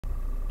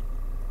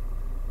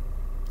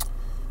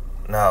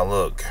Now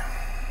look,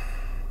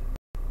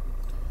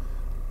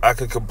 I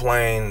could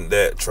complain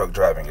that truck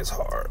driving is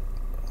hard.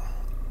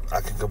 I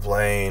could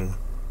complain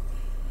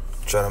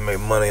trying to make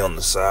money on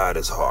the side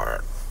is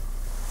hard.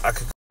 I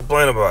could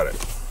complain about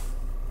it.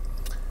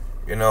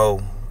 You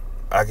know,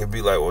 I could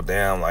be like, well,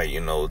 damn, like,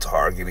 it's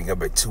hard getting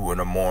up at 2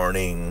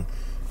 a.m,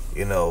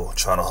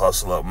 trying to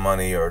hustle up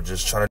money or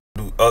just trying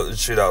to do other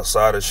shit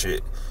outside of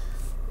shit.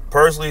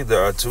 Personally,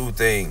 there are two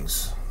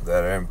things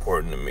that are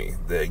important to me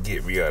that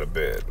get me out of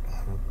bed.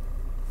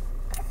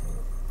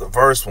 The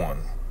first one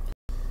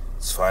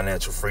is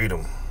financial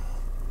freedom.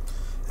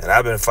 And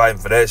I've been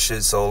fighting for that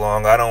shit so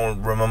long, I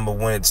don't remember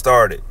when it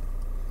started.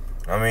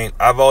 I mean,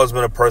 I've always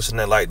been a person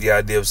that liked the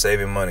idea of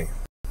saving money.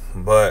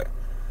 But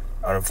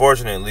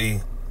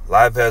unfortunately,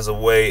 life has a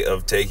way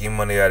of taking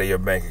money out of your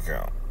bank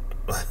account.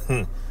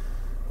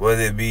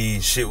 Whether it be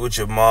shit with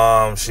your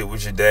mom, shit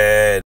with your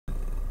dad,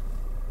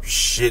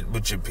 shit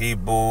with your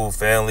people,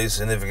 family,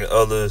 significant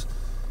others.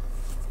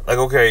 Like,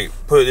 okay,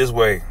 put it this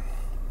way.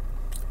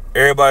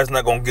 Everybody's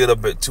not going to get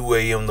up at 2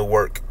 a.m. to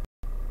work.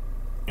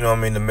 You know what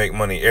I mean? To make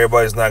money.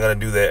 Everybody's not going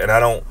to do that. And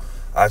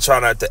I try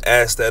not to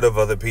ask that of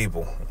other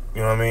people.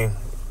 You know what I mean?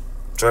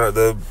 Try not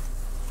to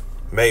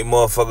make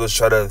motherfuckers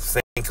try to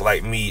think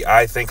like me.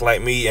 I think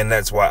like me, and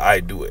that's why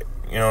I do it.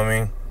 You know what I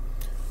mean?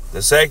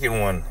 The second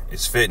one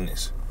is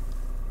fitness.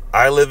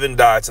 I live and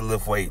die to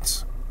lift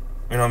weights.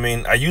 You know what I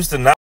mean? I used to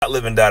not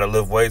live and die to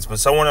lift weights, but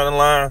somewhere down the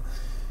line,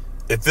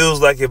 it feels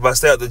like if I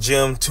stay at the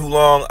gym too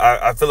long,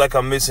 I feel like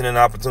I'm missing an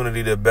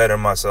opportunity to better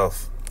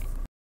myself.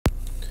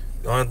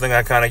 The only thing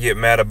I kind of get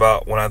mad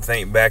about when I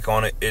think back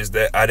on it is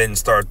that I didn't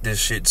start this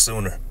shit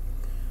sooner.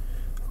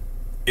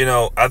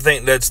 I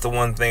think that's the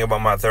one thing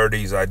about my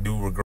 30s I do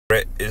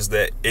regret, is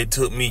that it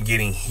took me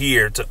getting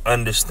here to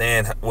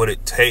understand what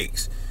it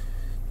takes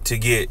to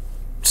get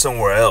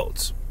somewhere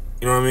else.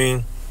 You know what I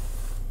mean?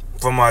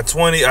 From my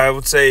 20, I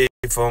would say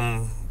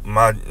from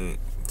 19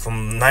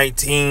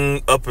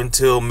 up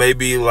until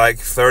maybe like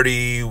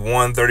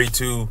 31,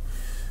 32,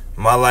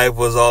 my life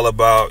was all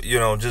about,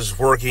 just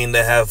working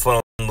to have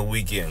fun on the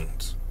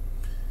weekends.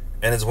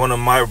 And it's one of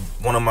my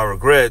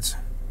regrets,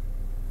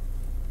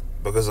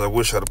 because I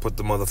wish I'd have put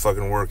the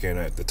motherfucking work in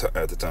at the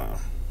time.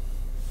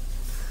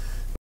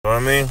 You know what I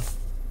mean?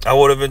 I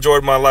would have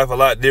enjoyed my life a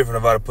lot different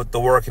if I'd have put the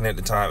work in at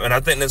the time. And I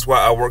think that's why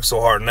I work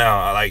so hard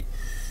now.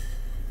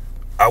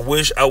 I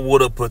wish I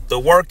would have put the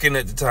work in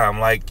at the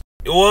time.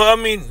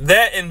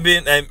 That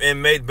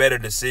and made better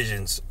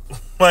decisions.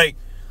 Up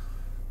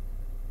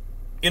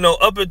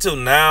until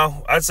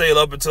now, I'd say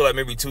up until like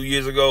maybe 2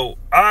 years ago,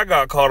 I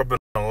got caught up in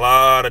a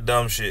lot of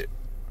dumb shit.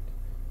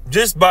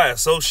 Just by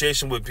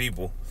association with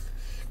people.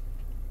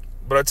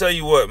 But I tell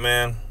you what,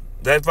 man,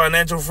 that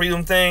financial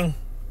freedom thing,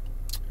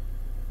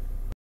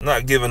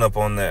 not giving up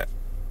on that.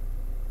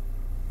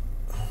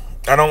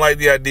 I don't like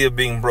the idea of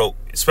being broke,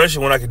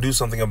 especially when I can do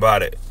something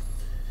about it.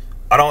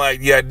 I don't like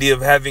the idea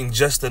of having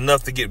just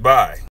enough to get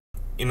by.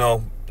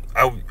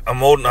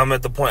 I'm old and I'm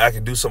at the point I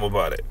can do something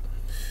about it.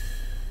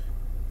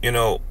 I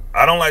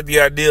don't like the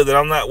idea that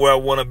I'm not where I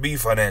want to be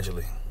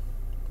financially.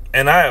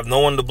 And I have no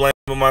one to blame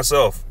but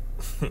myself.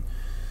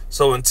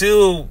 So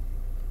until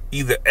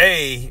either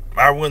A,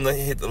 I win to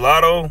hit the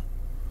lotto,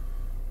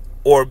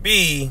 or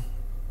B,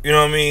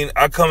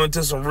 I come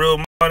into some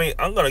real money,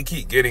 I'm going to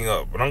keep getting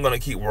up and I'm going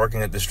to keep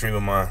working at the stream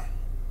of mine.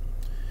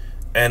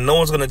 And no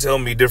one's going to tell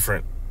me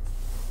different.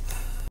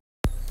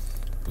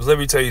 Because let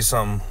me tell you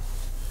something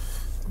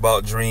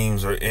about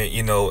dreams or,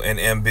 and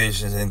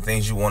ambitions and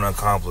things you want to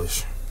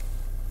accomplish.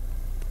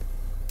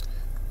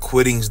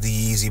 Quitting's the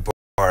easy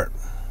part.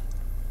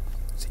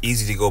 It's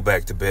easy to go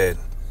back to bed.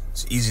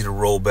 It's easy to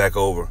roll back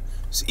over.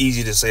 It's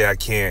easy to say I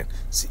can't.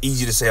 It's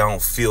easy to say I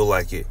don't feel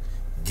like it.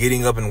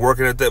 Getting up and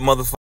working at that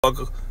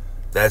motherfucker,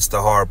 that's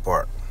the hard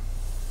part.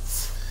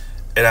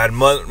 And I'd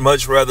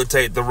much rather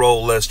take the road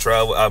less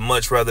travel. I'd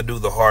much rather do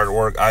the hard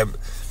work.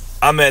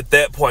 I'm at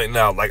that point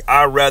now.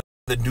 I'd rather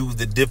do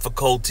the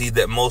difficulty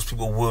that most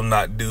people will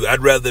not do.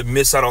 I'd rather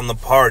miss out on the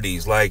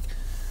parties.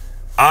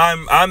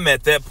 I'm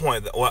at that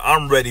point where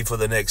I'm ready for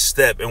the next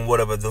step and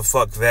whatever the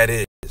fuck that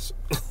is.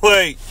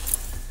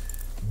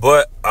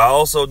 But I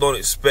also don't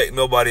expect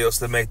nobody else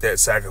to make that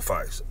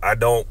sacrifice. I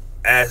don't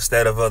ask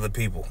that of other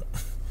people.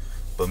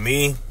 But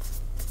me,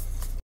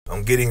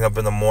 I'm getting up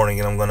in the morning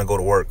and I'm going to go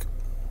to work.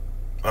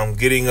 I'm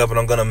getting up and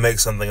I'm going to make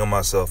something of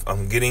myself.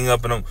 I'm getting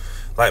up and I'm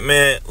like,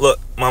 man, look,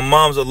 my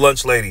mom's a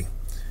lunch lady.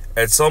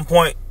 At some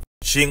point,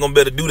 she ain't going to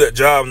be able to do that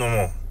job no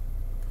more.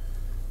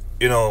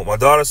 My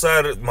daughter's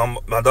side,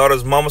 my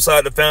daughter's mama's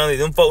side of the family,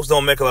 them folks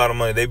don't make a lot of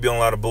money. They be on a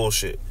lot of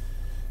bullshit.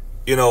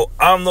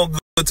 I'm no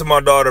good to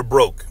my daughter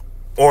broke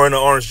or in an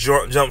orange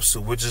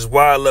jumpsuit, which is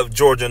why I left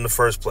Georgia in the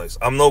first place.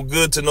 I'm no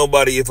good to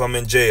nobody if I'm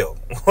in jail.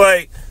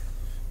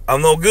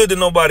 I'm no good to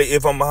nobody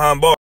if I'm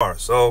behind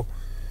bars. So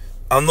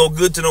I'm no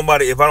good to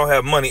nobody if I don't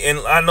have money. And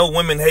I know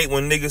women hate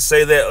when niggas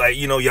say that,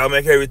 y'all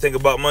make everything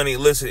about money.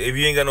 Listen, if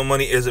you ain't got no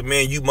money as a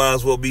man, you might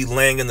as well be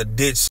laying in the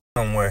ditch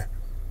somewhere.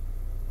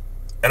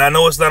 And I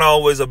know it's not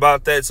always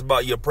about that. It's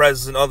about your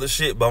presence and other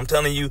shit. But I'm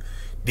telling you,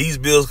 These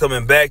bills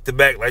coming back to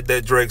back like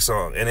that Drake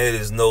song, and it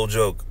is no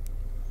joke.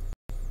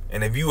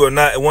 And if you are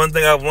not, one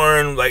thing I've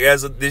learned, like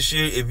as of this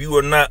year, if you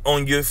are not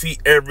on your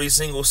feet every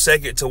single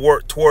second to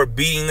work toward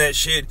beating that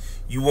shit,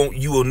 you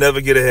will never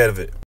get ahead of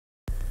it.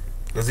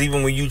 Because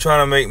even when you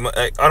trying to make,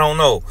 I don't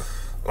know,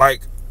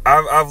 like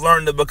I've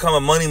learned to become a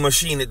money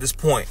machine at this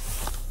point.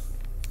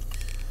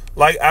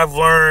 Like I've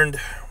learned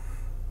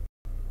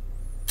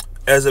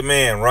as a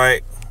man,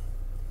 right?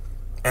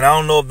 And I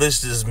don't know if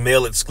this is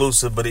male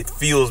exclusive, but it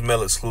feels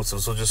male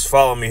exclusive. So just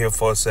follow me here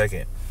for a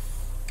second.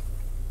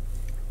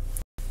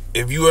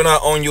 If you are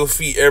not on your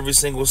feet every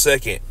single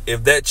second,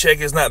 if that check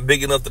is not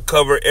big enough to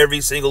cover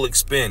every single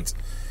expense,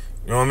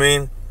 you know what I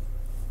mean?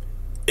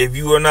 If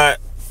you are not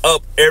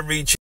up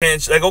every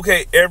chance, like,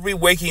 okay, every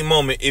waking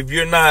moment, if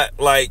you're not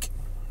like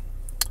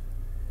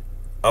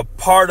a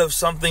part of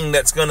something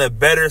that's going to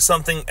better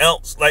something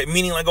else, like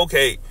meaning like,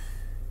 okay,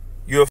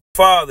 you're a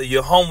father,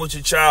 you're home with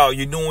your child,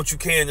 you're doing what you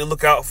can to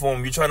look out for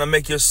him. You're trying to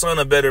make your son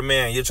a better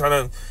man. You're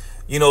trying to,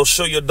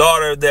 show your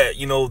daughter that,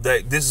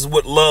 that this is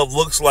what love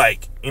looks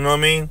like. You know what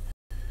I mean?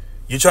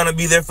 You're trying to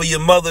be there for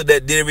your mother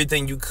that did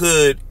everything you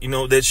could,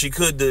 that she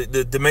could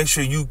to make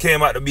sure you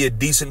came out to be a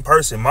decent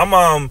person. My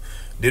mom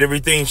did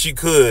everything she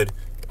could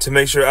to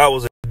make sure I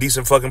was a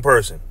decent fucking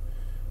person.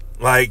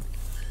 Like,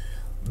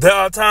 there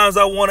are times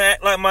I want to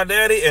act like my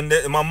daddy, and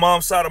my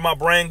mom's side of my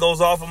brain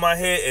goes off in my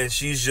head, and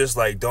she's just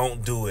like,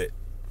 don't do it.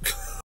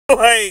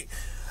 Like,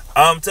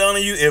 I'm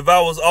telling you, if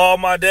I was all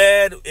my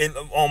dad and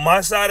on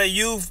my side of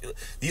you,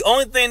 the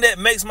only thing that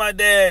makes my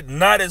dad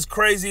not as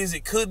crazy as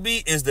it could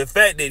be is the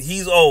fact that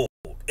he's old.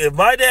 If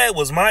my dad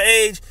was my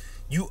age,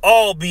 you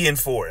all be in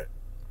for it.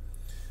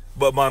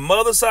 But my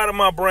mother's side of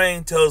my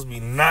brain tells me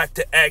not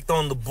to act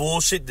on the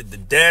bullshit that the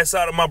dad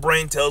side of my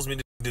brain tells me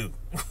to do.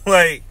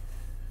 Like,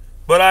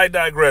 but I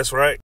digress,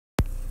 right?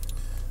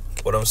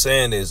 What I'm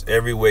saying is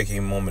every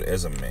waking moment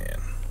as a man,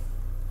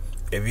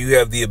 if you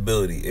have the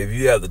ability, if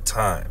you have the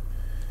time,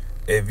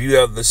 if you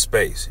have the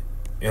space,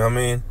 you know what I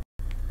mean?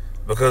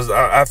 Because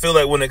I feel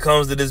like when it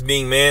comes to this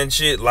being man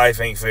shit, life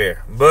ain't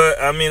fair.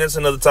 But, I mean, that's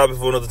another topic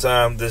for another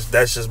time.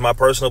 That's just my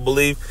personal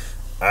belief.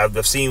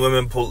 I've seen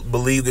women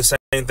believe the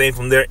same thing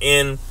from their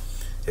end.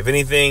 If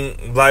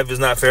anything, life is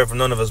not fair for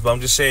none of us. But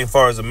I'm just saying, as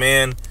far as a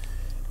man,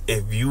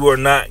 if you are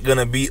not going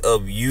to be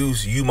of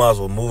use, you might as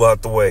well move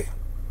out the way.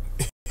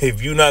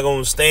 If you're not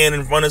going to stand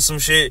in front of some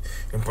shit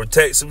and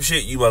protect some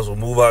shit, you might as well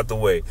move out the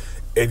way.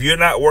 If you're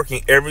not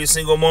working every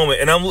single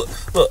moment, and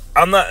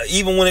I'm not,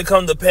 even when it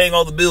comes to paying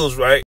all the bills,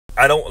 right?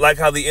 I don't like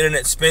how the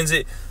internet spins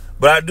it,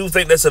 but I do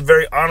think that's a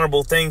very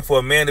honorable thing for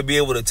a man to be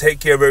able to take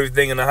care of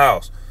everything in the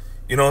house.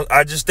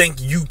 I just think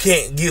you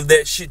can't give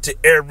that shit to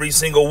every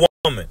single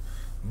woman.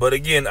 But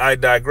again, I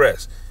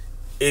digress.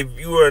 If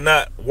you are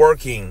not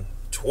working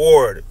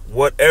toward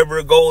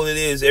whatever goal it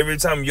is, every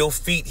time your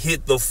feet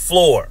hit the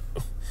floor,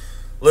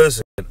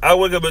 listen, I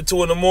wake up at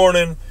 2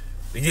 a.m.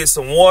 to get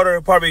some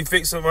water, probably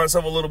fix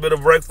myself a little bit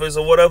of breakfast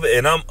or whatever,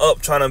 and I'm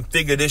up trying to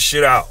figure this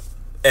shit out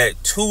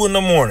at 2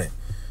 a.m.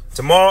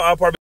 Tomorrow, I'll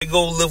probably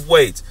go lift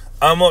weights.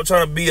 I'm up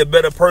trying to be a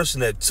better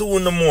person at 2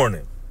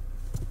 a.m.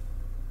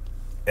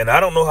 And I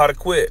don't know how to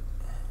quit.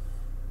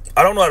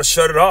 I don't know how to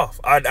shut it off.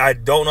 I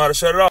don't know how to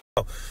shut it off.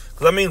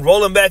 Because, I mean,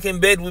 rolling back in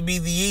bed would be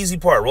the easy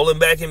part. Rolling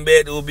back in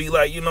bed, it would be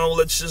like,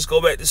 let's just go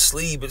back to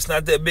sleep. It's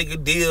not that big a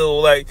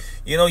deal. Like,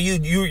 you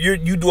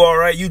do all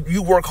right.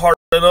 You work hard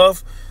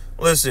enough.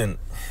 Listen,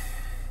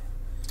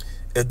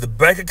 if the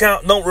bank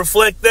account don't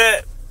reflect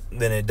that,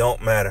 then it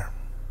don't matter.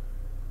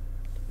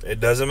 It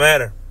doesn't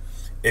matter.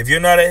 If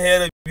you're not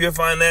ahead of your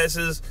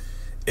finances,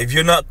 if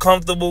you're not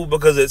comfortable,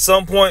 because at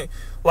some point,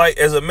 like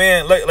as a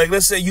man, like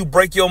let's say you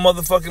break your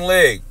motherfucking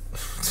leg.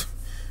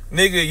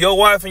 Nigga, your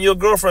wife and your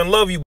girlfriend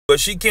love you, but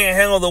she can't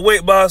handle the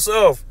weight by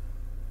herself.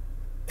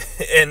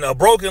 And a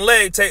broken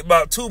leg take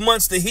about 2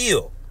 months to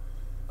heal.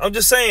 I'm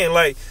just saying,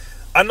 like,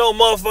 I know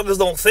motherfuckers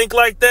don't think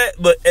like that,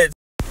 but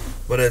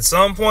at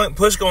some point,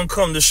 push gonna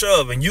come to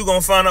shove, and you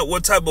gonna find out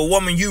what type of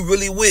woman you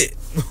really with.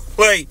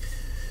 Like,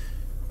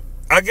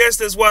 I guess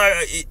that's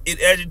why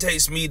it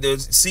agitates me to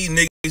see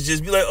niggas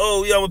just be like,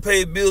 oh, yeah, I'm gonna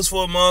pay bills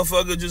for a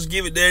motherfucker, just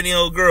give it to any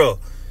old girl.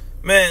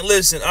 Man,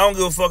 listen, I don't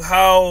give a fuck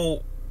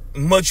how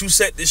much you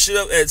set this shit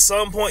up. At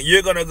some point,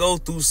 you're gonna go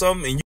through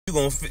something, and you're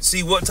gonna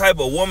see what type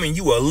of woman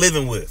you are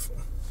living with.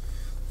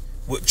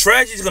 What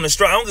tragedy's gonna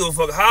strike. I don't give a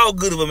fuck how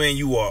good of a man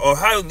you are, or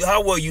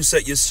how well you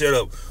set your shit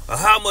up, or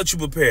how much you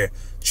prepare.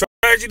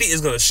 Tragedy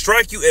is gonna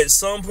strike you at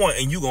some point,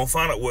 and you're gonna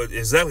find out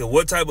exactly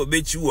what type of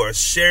bitch you are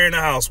sharing the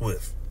house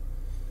with.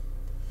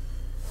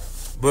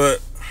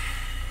 But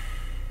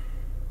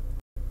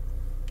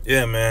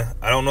yeah, man,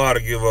 I don't know how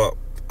to give up.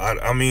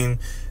 I mean,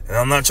 and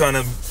I'm not trying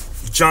to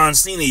John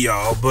Cena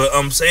y'all, but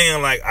I'm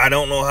saying, like, I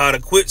don't know how to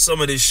quit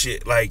some of this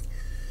shit. Like,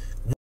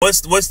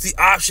 what's the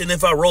option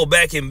if I roll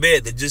back in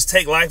bed to just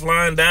take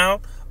Lifeline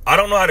down? I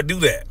don't know how to do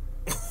that.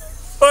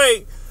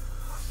 Like,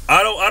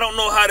 I don't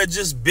know how to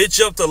just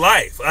bitch up to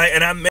life.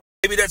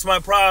 Maybe that's my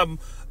problem.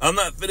 I'm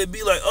not finna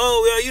be like,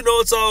 oh yeah,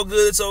 it's all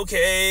good, it's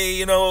okay,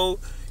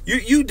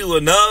 you do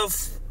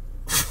enough.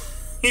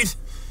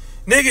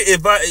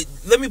 Nigga,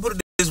 let me put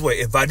it this way.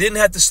 If I didn't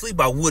have to sleep,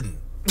 I wouldn't.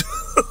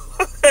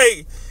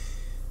 Hey,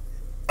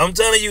 I'm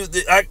telling you,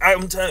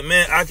 I'm telling,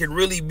 man, I could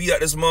really be at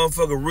this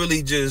motherfucker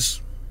really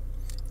just,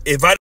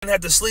 if I didn't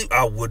have to sleep,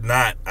 I would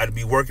not. I'd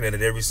be working at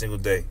it every single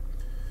day.